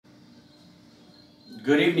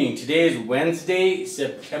Good evening. Today is Wednesday,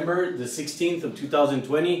 September the 16th of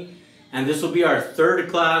 2020, and this will be our third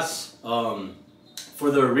class for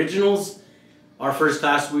the originals. Our first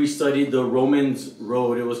class we studied the Romans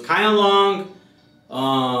Road. It was kind of long.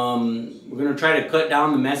 We're going to try to cut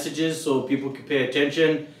down the messages so people can pay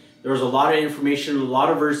attention. There was a lot of information, a lot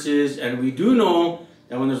of verses, and we do know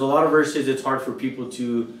that when there's a lot of verses, it's hard for people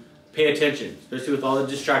to pay attention, especially with all the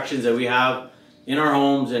distractions that we have in our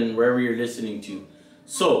homes and wherever you're listening to.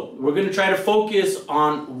 So we're going to try to focus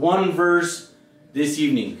on one verse this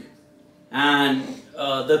evening. And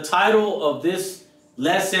the title of this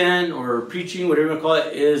lesson or preaching, whatever you want to call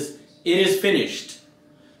it, is It Is Finished.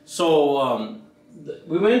 So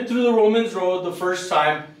we went through the Romans Road the first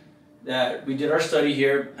time that we did our study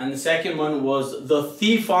here. And the second one was the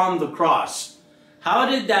thief on the cross. How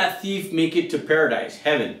did that thief make it to paradise,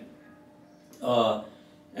 heaven? And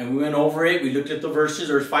we went over it. We looked at the verses.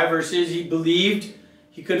 There's 5 verses. He believed,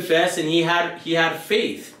 he confessed, and he had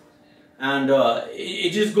faith. And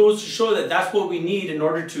it just goes to show that that's what we need in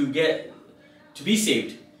order to be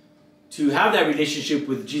saved, to have that relationship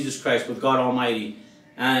with Jesus Christ, with God Almighty.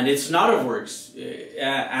 And it's not of works.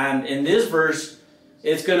 And in this verse,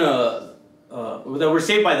 it's gonna that we're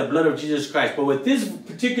saved by the blood of Jesus Christ. But with this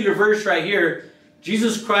particular verse right here,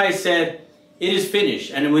 Jesus Christ said, "It is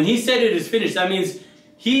finished." And when he said it is finished, that means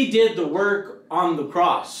he did the work on the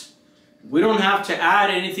cross. We don't have to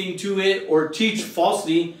add anything to it or teach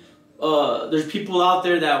falsely. There's people out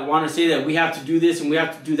there that want to say that we have to do this and we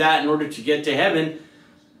have to do that in order to get to heaven.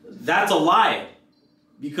 That's a lie.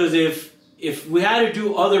 Because if we had to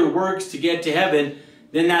do other works to get to heaven,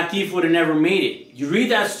 then that thief would have never made it. You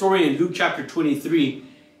read that story in Luke chapter 23.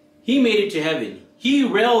 He made it to heaven. He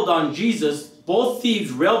railed on Jesus. Both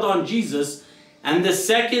thieves railed on Jesus. And the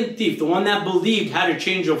second thief, the one that believed, had a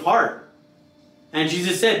change of heart. And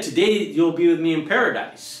Jesus said, "Today you'll be with me in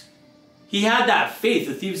paradise." He had that faith.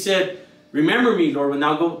 The thief said, "Remember me, Lord, when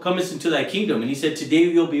thou comest into thy kingdom." And he said, "Today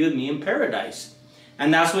you'll be with me in paradise."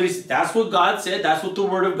 And that's what God said. That's what the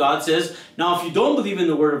Word of God says. Now, if you don't believe in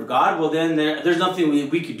the Word of God, well, then there's nothing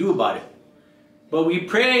we could do about it. But we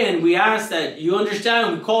pray and we ask that you understand,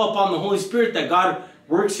 and we call upon the Holy Spirit that God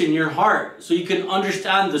works in your heart so you can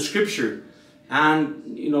understand the Scripture. And,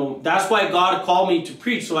 that's why God called me to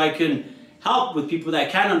preach, so I can help with people that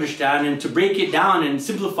can't understand and to break it down and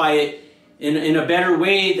simplify it in a better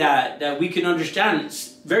way that we can understand.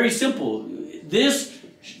 It's very simple. This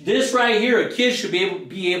right here, a kid should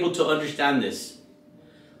be able to understand this.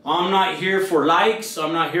 I'm not here for likes.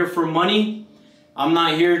 I'm not here for money. I'm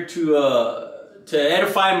not here to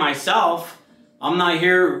edify myself. I'm not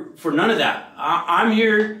here for none of that. I'm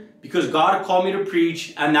here because God called me to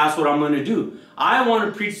preach, and that's what I'm going to do. I want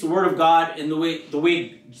to preach the Word of God in the way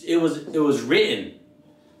it was written.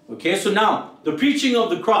 Okay, so now the preaching of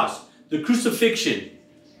the cross, the crucifixion.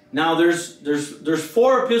 Now there's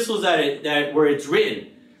 4 epistles where it's written.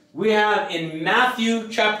 We have in Matthew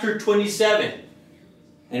chapter 27.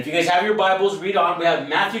 And if you guys have your Bibles, read on. We have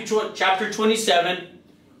Matthew chapter 27,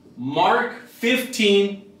 Mark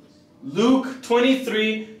 15, Luke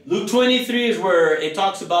 23. Luke 23 is where it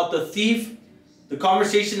talks about the thief, the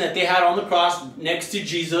conversation that they had on the cross next to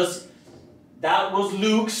Jesus. That was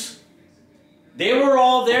Luke's. They were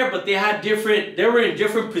all there, but they were in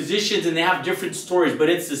different positions and they have different stories, but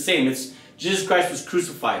it's the same. It's Jesus Christ was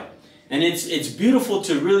crucified. And it's beautiful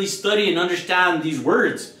to really study and understand these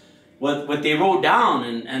words, what they wrote down,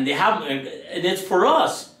 and it's for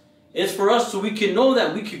us. It's for us so we can know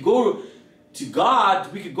that we could go to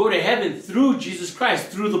God, we could go to heaven through Jesus Christ,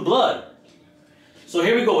 through the blood. So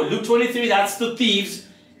here we go. Luke 23, that's the thieves.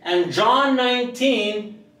 And John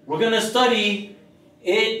 19, we're going to study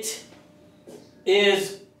It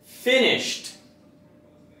Is Finished.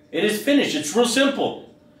 It is finished. It's real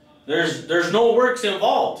simple. There's no works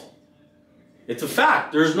involved. It's a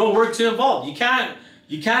fact. There's no works involved.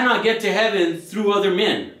 You cannot get to heaven through other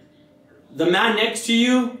men. The man next to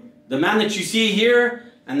you, the man that you see here,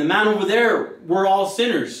 and the man over there, we're all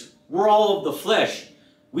sinners. We're all of the flesh.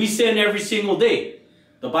 We sin every single day.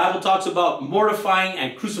 The Bible talks about mortifying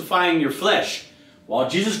and crucifying your flesh. While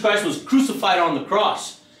Jesus Christ was crucified on the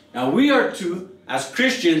cross. Now we are to, as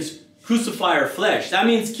Christians, crucify our flesh. That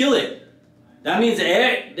means kill it. That means,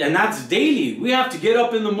 and that's daily. We have to get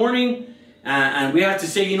up in the morning and we have to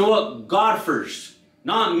say, you know what, God first,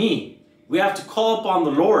 not me. We have to call upon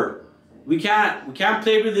the Lord. We can't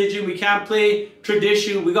play religion. We can't play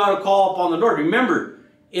tradition. We got to call upon the Lord. Remember,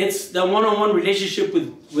 it's the one-on-one relationship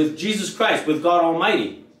with Jesus Christ, with God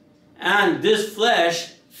Almighty. And this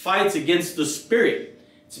flesh fights against the Spirit.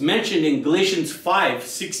 It's mentioned in Galatians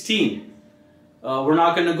 5:16. We're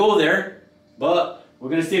not going to go there, but We're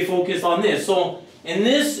going to stay focused on this. So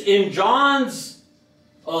in John's,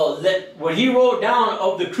 what he wrote down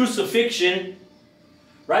of the crucifixion,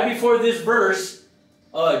 right before this verse,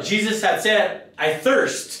 Jesus had said, I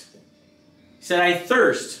thirst. He said, I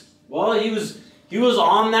thirst. Well, he was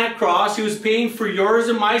on that cross. He was paying for yours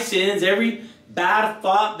and my sins. Every bad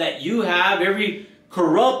thought that you have, every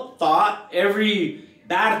corrupt thought, every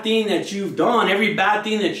bad thing that you've done, every bad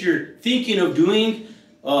thing that you're thinking of doing,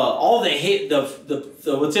 all the hate,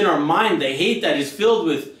 what's in our mind, the hate that is filled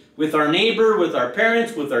with our neighbor, with our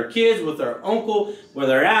parents, with our kids, with our uncle, with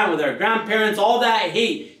our aunt, with our grandparents, all that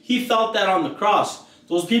hate, he felt that on the cross.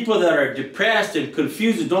 Those people that are depressed and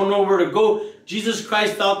confused and don't know where to go, Jesus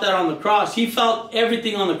Christ felt that on the cross. He felt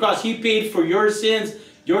everything on the cross. He paid for your sins,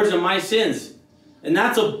 yours and my sins. And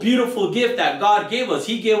that's a beautiful gift that God gave us.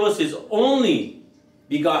 He gave us His only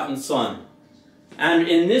begotten Son. And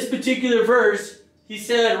in this particular verse, he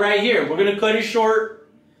said right here, we're going to cut it short.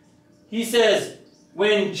 He says,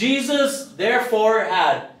 when Jesus therefore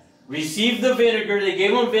had received the vinegar, they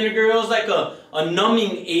gave him vinegar. It was like a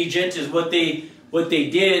numbing agent is what they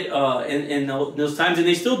did in those times, and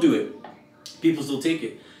they still do it. People still take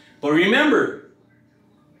it. But remember,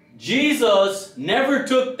 Jesus never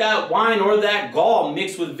took that wine or that gall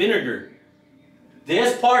mixed with vinegar.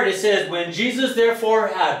 This part, it says, when Jesus therefore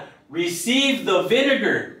had received the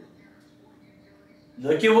vinegar.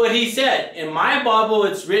 Look at what he said. In my Bible,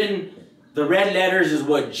 it's written, the red letters is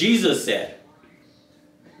what Jesus said.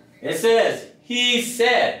 It says, He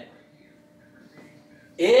said,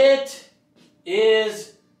 it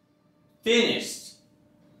is finished.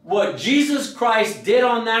 What Jesus Christ did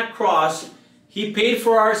on that cross, He paid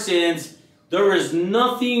for our sins. There is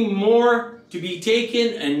nothing more to be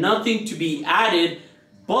taken and nothing to be added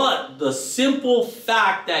but the simple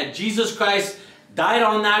fact that Jesus Christ died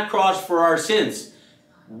on that cross for our sins.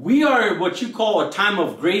 We are in what you call a time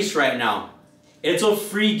of grace right now. It's a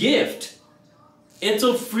free gift. It's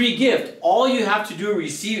a free gift. All you have to do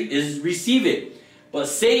is receive it. But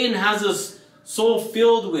Satan has us so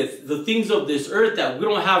filled with the things of this earth that we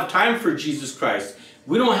don't have time for Jesus Christ.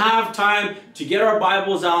 We don't have time to get our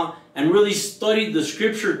Bibles out and really study the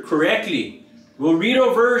scripture correctly. We'll read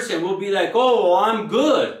a verse and we'll be like, oh, well, I'm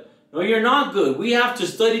good. No, you're not good. We have to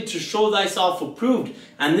study to show thyself approved.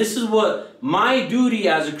 And this is what my duty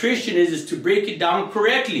as a Christian is to break it down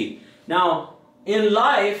correctly. Now, in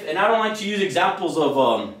life, and I don't like to use examples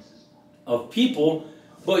of people,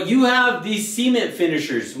 but you have these cement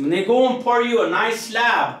finishers. When they go and pour you a nice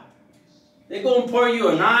slab, they go and pour you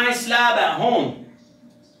a nice slab at home.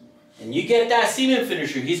 And you get that cement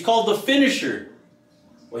finisher. He's called the finisher.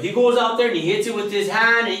 Well, he goes out there and he hits it with his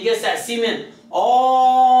hand and he gets that cement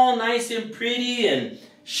all nice and pretty and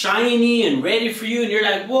shiny and ready for you. And you're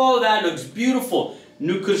like, whoa, that looks beautiful.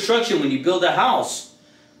 New construction when you build a house.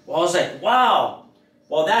 Well, I was like, wow.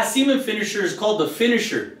 Well, that cement finisher is called the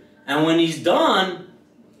finisher. And when he's done,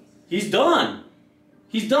 he's done.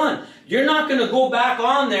 He's done. You're not going to go back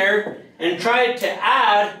on there and try to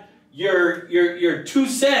add your 2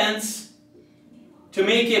 cents to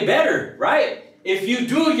make it better, right? If you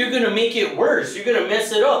do, you're going to make it worse. You're going to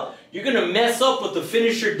mess it up. You're going to mess up what the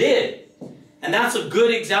finisher did. And that's a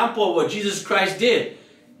good example of what Jesus Christ did.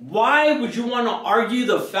 Why would you want to argue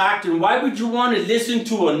the fact, and why would you want to listen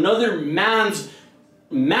to another man's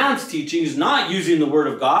teachings, not using the Word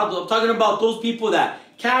of God? I'm talking about those people that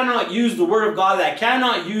cannot use the Word of God, that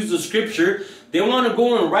cannot use the Scripture. They want to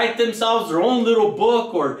go and write themselves their own little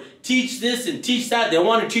book or teach this and teach that. They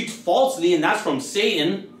want to teach falsely, and that's from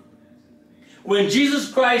Satan. When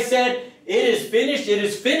Jesus Christ said, it is finished, it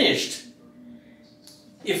is finished.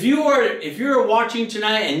 If you're watching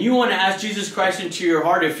tonight and you want to ask Jesus Christ into your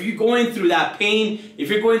heart, if you're going through that pain,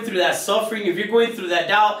 if you're going through that suffering, if you're going through that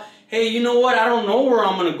doubt, hey, you know what? I don't know where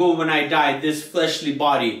I'm going to go when I die, this fleshly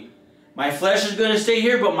body. My flesh is going to stay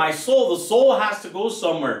here, but my soul, the soul has to go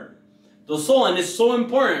somewhere. The soul, and it's so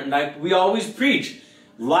important, like we always preach.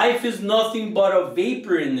 Life is nothing but a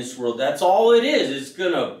vapor in this world. That's all it is.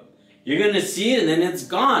 You're going to see it and then it's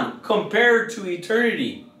gone compared to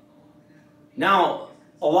eternity. Now,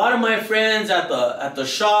 a lot of my friends at the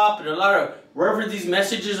shop and a lot of wherever these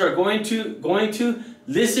messages are going to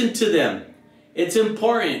listen to them. It's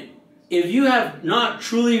important. If you have not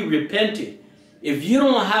truly repented, if you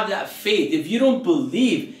don't have that faith, if you don't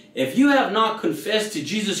believe, if you have not confessed to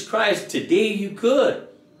Jesus Christ, today you could.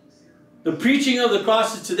 The preaching of the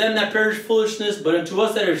cross is to them that perish foolishness, but unto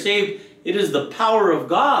us that are saved, it is the power of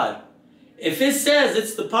God. If it says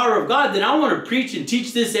it's the power of God, then I want to preach and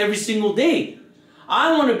teach this every single day.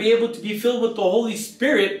 I want to be able to be filled with the Holy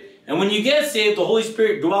Spirit. And when you get saved, the Holy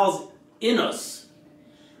Spirit dwells in us.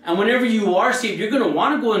 And whenever you are saved, you're going to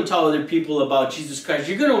want to go and tell other people about Jesus Christ.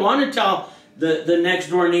 You're going to want to tell the next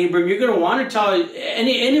door neighbor. And you're going to want to tell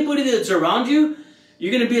anybody that's around you.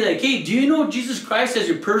 You're going to be like, hey, do you know Jesus Christ as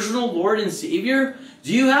your personal Lord and Savior?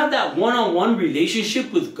 Do you have that one-on-one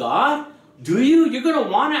relationship with God? Do you? You're going to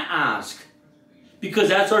want to ask. Because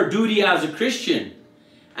that's our duty as a Christian.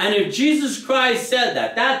 And if Jesus Christ said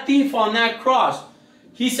that thief on that cross,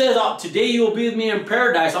 he says, oh, today you will be with me in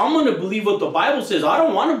paradise. I'm going to believe what the Bible says. I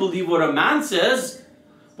don't want to believe what a man says.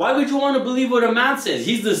 Why would you want to believe what a man says?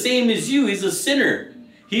 He's the same as you. He's a sinner.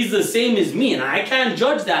 He's the same as me. And I can't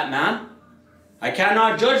judge that man. I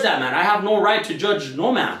cannot judge that man. I have no right to judge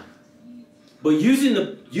no man. But using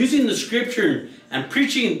the scripture and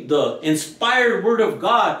preaching the inspired word of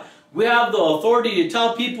God, we have the authority to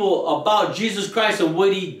tell people about Jesus Christ and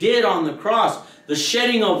what he did on the cross, the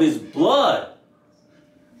shedding of his blood.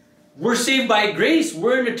 We're saved by grace.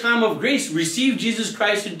 We're in a time of grace. Receive Jesus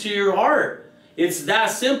Christ into your heart. It's that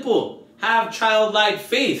simple. Have childlike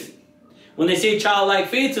faith. When they say childlike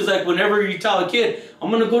faith, it's like whenever you tell a kid, I'm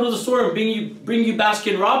going to go to the store and bring you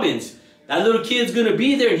Baskin Robbins. That little kid's going to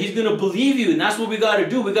be there and he's going to believe you. And that's what we got to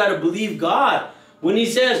do. We got to believe God. When he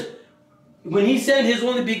sent his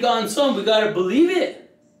only begotten son, we got to believe it.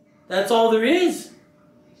 That's all there is.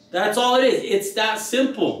 That's all it is. It's that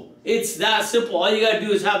simple. It's that simple. All you got to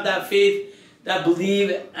do is have that faith, that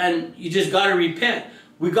believe, and you just got to repent.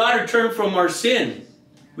 We got to turn from our sin.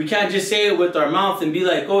 We can't just say it with our mouth and be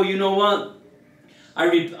like, oh, you know what? I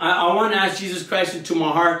want to ask Jesus Christ into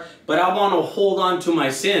my heart, but I want to hold on to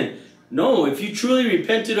my sin. No, if you truly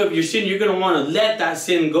repented of your sin, you're going to want to let that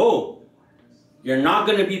sin go. You're not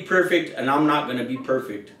going to be perfect, and I'm not going to be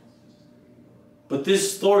perfect. But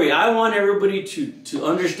this story, I want everybody to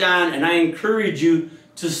understand, and I encourage you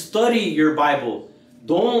to study your Bible.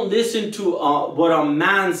 Don't listen to what a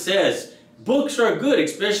man says. Books are good,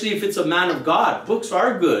 especially if it's a man of God. Books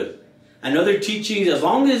are good. And other teachings, as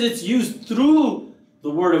long as it's used through the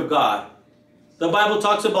Word of God. The Bible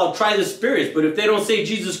talks about try the spirits, but if they don't say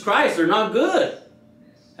Jesus Christ, they're not good.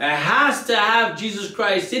 It has to have Jesus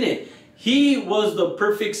Christ in it. He was the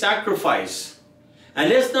perfect sacrifice. And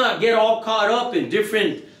let's not get all caught up in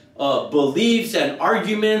different beliefs and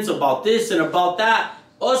arguments about this and about that.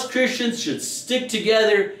 Us Christians should stick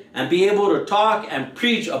together and be able to talk and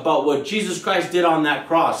preach about what Jesus Christ did on that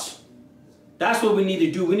cross. That's what we need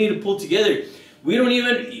to do. We need to pull together. We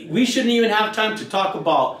shouldn't even have time to talk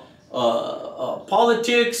about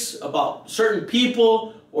politics, about certain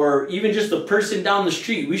people, or even just a person down the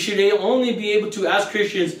street. We should only be able to, as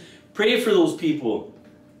Christians, pray for those people.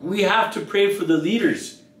 We have to pray for the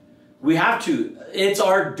leaders. We have to. It's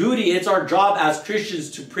our duty, it's our job as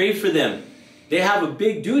Christians to pray for them. They have a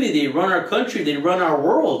big duty. They run our country. They run our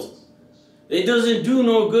world. It doesn't do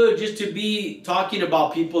no good just to be talking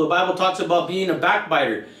about people. The Bible talks about being a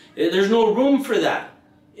backbiter. There's no room for that.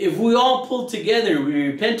 If we all pulled together, we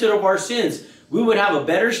repented of our sins, we would have a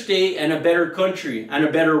better state and a better country and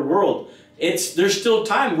a better world. There's still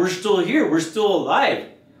time. We're still here. We're still alive.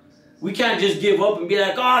 We can't just give up and be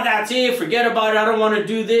like, oh, that's it. Forget about it. I don't want to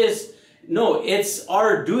do this. No, it's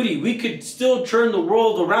our duty. We could still turn the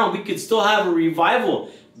world around. We could still have a revival.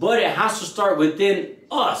 But it has to start within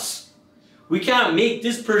us. We can't make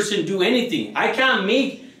this person do anything. I can't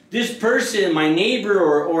make this person, my neighbor,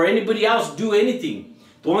 or anybody else do anything.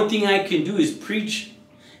 The only thing I can do is preach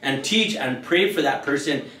and teach and pray for that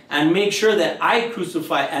person and make sure that I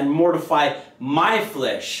crucify and mortify my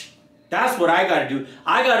flesh. That's what I got to do.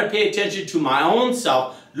 I got to pay attention to my own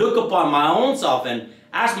self, look upon my own self and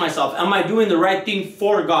ask myself, am I doing the right thing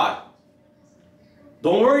for God?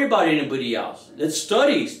 Don't worry about anybody else. Let's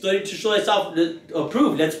study. Study to show thyself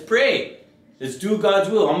approved. Let's pray. Let's do God's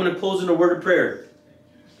will. I'm going to close in a word of prayer.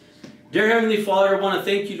 Dear Heavenly Father, I want to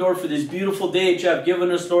thank you, Lord, for this beautiful day that you have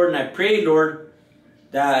given us, Lord. And I pray, Lord,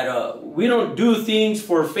 that we don't do things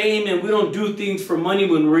for fame and we don't do things for money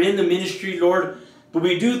when we're in the ministry, Lord. But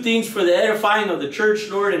we do things for the edifying of the church,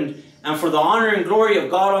 Lord, and for the honor and glory of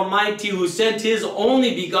God Almighty, who sent His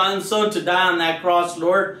only begotten Son to die on that cross,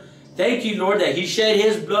 Lord. Thank you, Lord, that He shed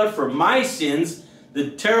His blood for my sins,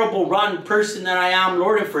 the terrible, rotten person that I am,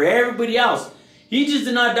 Lord, and for everybody else. He just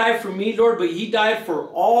did not die for me, Lord, but He died for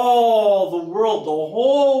all the world, the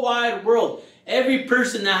whole wide world. Every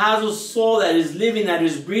person that has a soul, that is living, that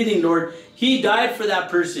is breathing, Lord, He died for that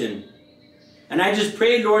person. And I just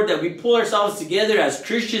pray, Lord, that we pull ourselves together as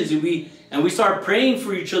Christians and we start praying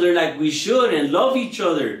for each other like we should and love each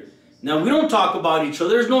other. Now, we don't talk about each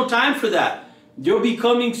other. There's no time for that. You'll be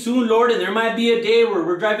coming soon, Lord, and there might be a day where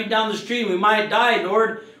we're driving down the street and we might die,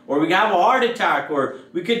 Lord, or we have a heart attack, or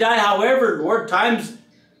we could die however, Lord. Times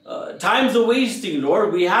time's a wasting,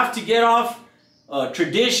 Lord. We have to get off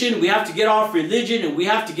tradition. We have to get off religion, and we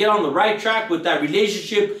have to get on the right track with that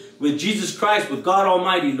relationship with Jesus Christ, with God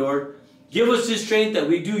Almighty, Lord. Give us this strength that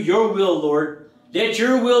we do your will, Lord. Let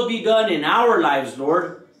your will be done in our lives,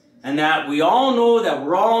 Lord. And that we all know that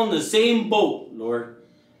we're all in the same boat, Lord.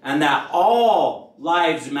 And that all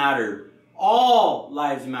lives matter. All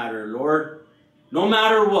lives matter, Lord. No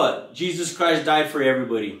matter what, Jesus Christ died for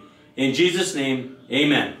everybody. In Jesus' name,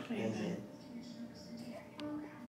 amen. Amen.